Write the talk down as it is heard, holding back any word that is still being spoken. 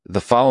The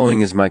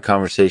following is my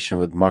conversation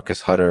with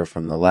Marcus Hutter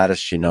from the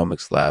Lattice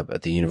Genomics Lab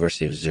at the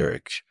University of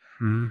Zurich.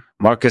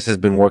 Marcus has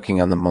been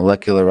working on the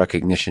molecular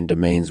recognition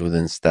domains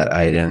within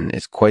Steatite and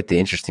is quite the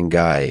interesting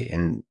guy.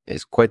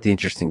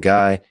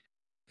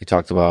 He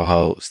talked about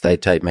how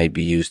Steatite might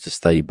be used to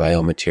study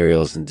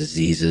biomaterials and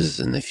diseases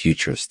and the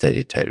future of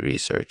Steatite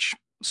research.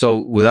 So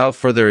without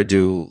further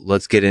ado,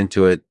 let's get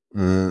into it.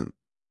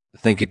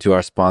 Thank you to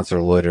our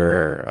sponsor,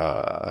 Loiter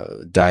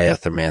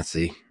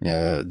Diathermancy.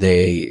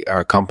 They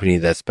are a company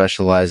that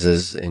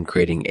specializes in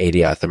creating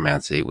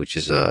adiathermancy, which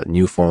is a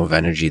new form of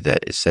energy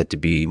that is said to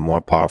be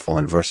more powerful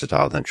and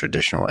versatile than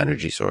traditional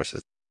energy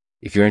sources.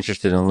 If you're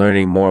interested in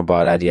learning more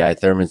about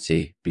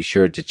adiathermancy, be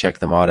sure to check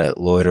them out at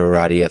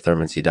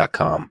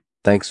loiteradiathermancy.com.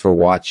 Thanks for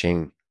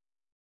watching.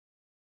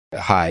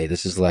 Hi,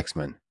 this is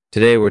Lexman.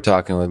 Today we're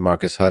talking with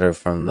Marcus Hutter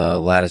from the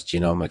Lattice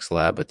Genomics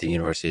Lab at the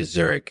University of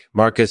Zurich.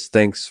 Marcus,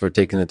 thanks for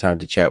taking the time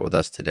to chat with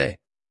us today.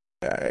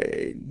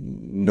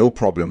 No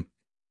problem.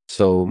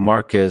 So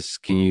Marcus,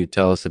 can you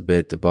tell us a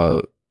bit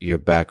about your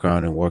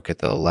background and work at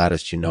the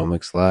Lattice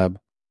Genomics Lab?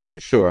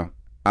 Sure.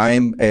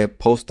 I'm a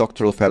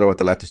postdoctoral fellow at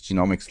the Lattice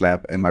Genomics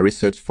Lab, and my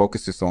research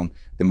focuses on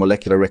the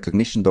molecular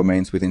recognition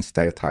domains within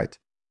Steatite.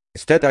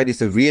 Steatite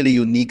is a really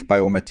unique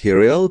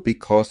biomaterial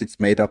because it's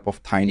made up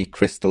of tiny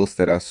crystals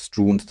that are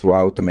strewn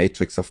throughout the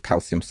matrix of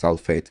calcium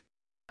sulfate.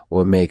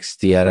 What makes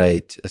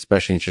Steatite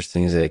especially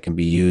interesting is that it can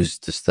be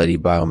used to study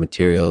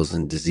biomaterials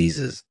and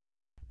diseases.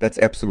 That's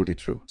absolutely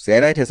true.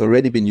 Steatite has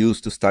already been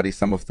used to study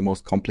some of the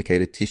most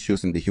complicated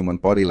tissues in the human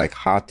body, like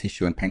heart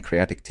tissue and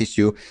pancreatic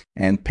tissue.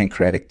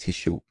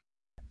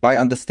 By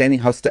understanding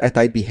how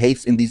Steatite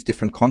behaves in these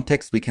different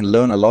contexts, we can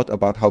learn a lot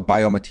about how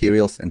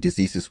biomaterials and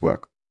diseases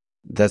work.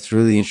 That's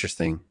really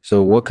interesting.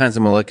 So what kinds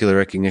of molecular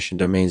recognition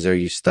domains are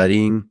you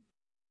studying?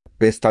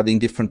 We're studying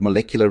different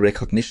molecular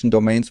recognition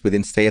domains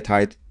within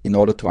Steatite in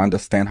order to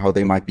understand how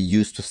they might be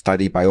used to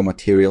study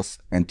biomaterials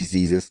and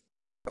diseases.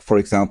 For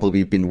example,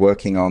 we've been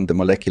working on the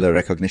molecular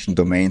recognition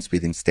domains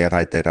within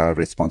Steatite that are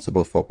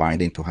responsible for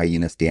binding to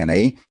hyena's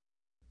DNA.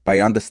 By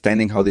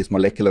understanding how these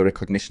molecular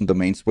recognition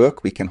domains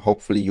work, we can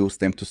hopefully use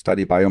them to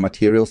study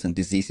biomaterials and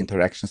disease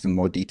interactions in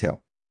more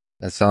detail.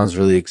 That sounds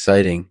really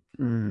exciting.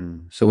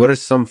 So what are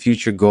some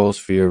future goals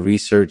for your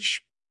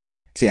research?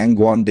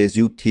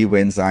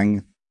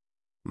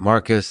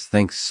 Marcus,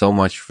 thanks so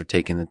much for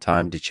taking the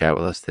time to chat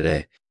with us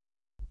today.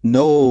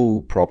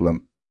 No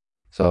problem.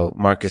 So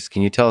Marcus,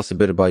 can you tell us a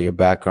bit about your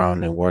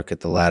background and work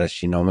at the Lattice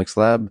Genomics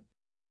Lab?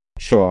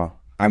 Sure.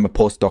 I'm a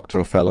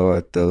postdoctoral fellow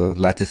at the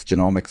Lattice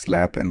Genomics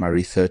Lab, and my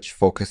research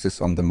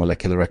focuses on the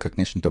molecular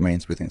recognition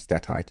domains within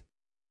Steatite.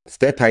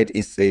 Steatite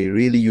is a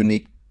really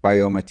unique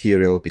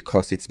biomaterial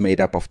because it's made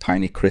up of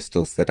tiny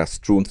crystals that are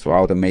strewn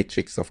throughout a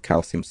matrix of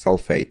calcium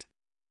sulfate.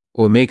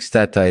 What makes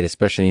Steatite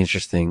especially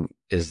interesting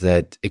is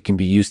that it can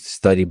be used to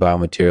study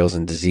biomaterials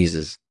and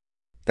diseases.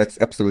 That's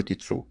absolutely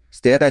true.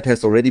 Steatite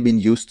has already been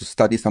used to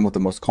study some of the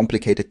most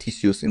complicated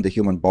tissues in the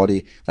human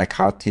body, like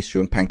heart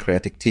tissue and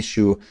pancreatic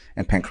tissue.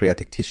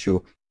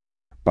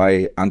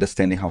 By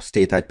understanding how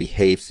Steatite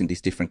behaves in these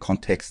different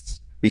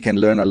contexts, we can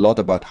learn a lot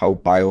about how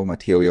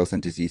biomaterials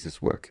and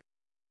diseases work.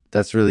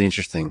 That's really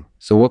interesting.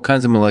 So what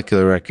kinds of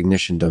molecular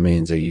recognition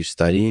domains are you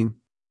studying?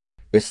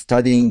 We're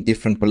studying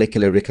different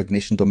molecular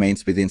recognition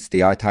domains within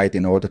Steatite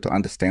in order to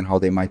understand how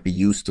they might be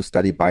used to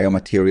study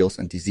biomaterials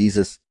and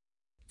diseases.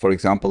 For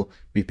example,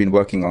 we've been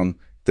working on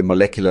the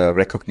molecular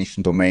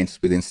recognition domains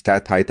within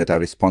Steatite that are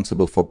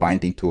responsible for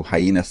binding to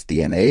hyena's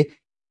DNA.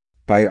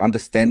 By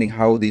understanding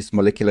how these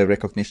molecular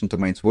recognition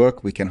domains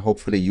work, we can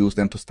hopefully use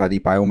them to study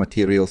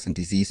biomaterials and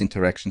disease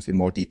interactions in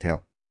more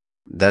detail.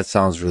 That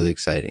sounds really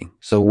exciting.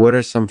 So what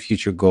are some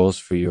future goals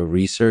for your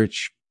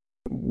research?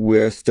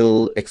 We're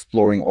still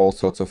exploring all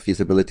sorts of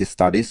feasibility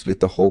studies with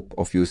the hope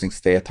of using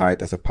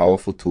Steatite as a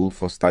powerful tool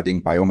for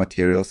studying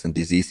biomaterials and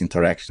disease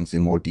interactions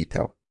in more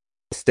detail.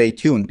 Stay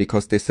tuned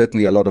because there's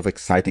certainly a lot of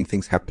exciting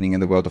things happening in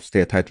the world of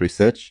Steatite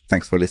research.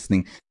 Thanks for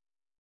listening.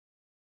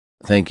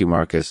 Thank you,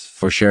 Marcus,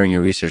 for sharing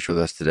your research with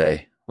us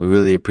today. We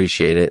really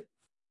appreciate it.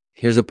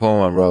 Here's a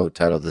poem I wrote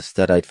titled The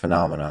Steatite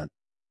Phenomenon.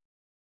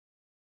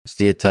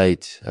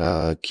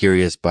 Steatite,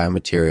 curious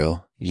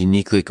biomaterial,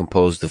 uniquely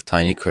composed of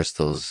tiny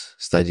crystals,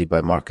 studied by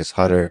Marcus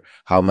Hutter,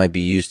 how it might be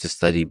used to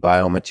study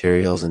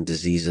biomaterials and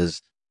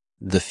diseases.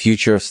 The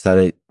future of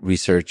Steatite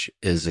research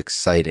is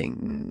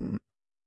exciting.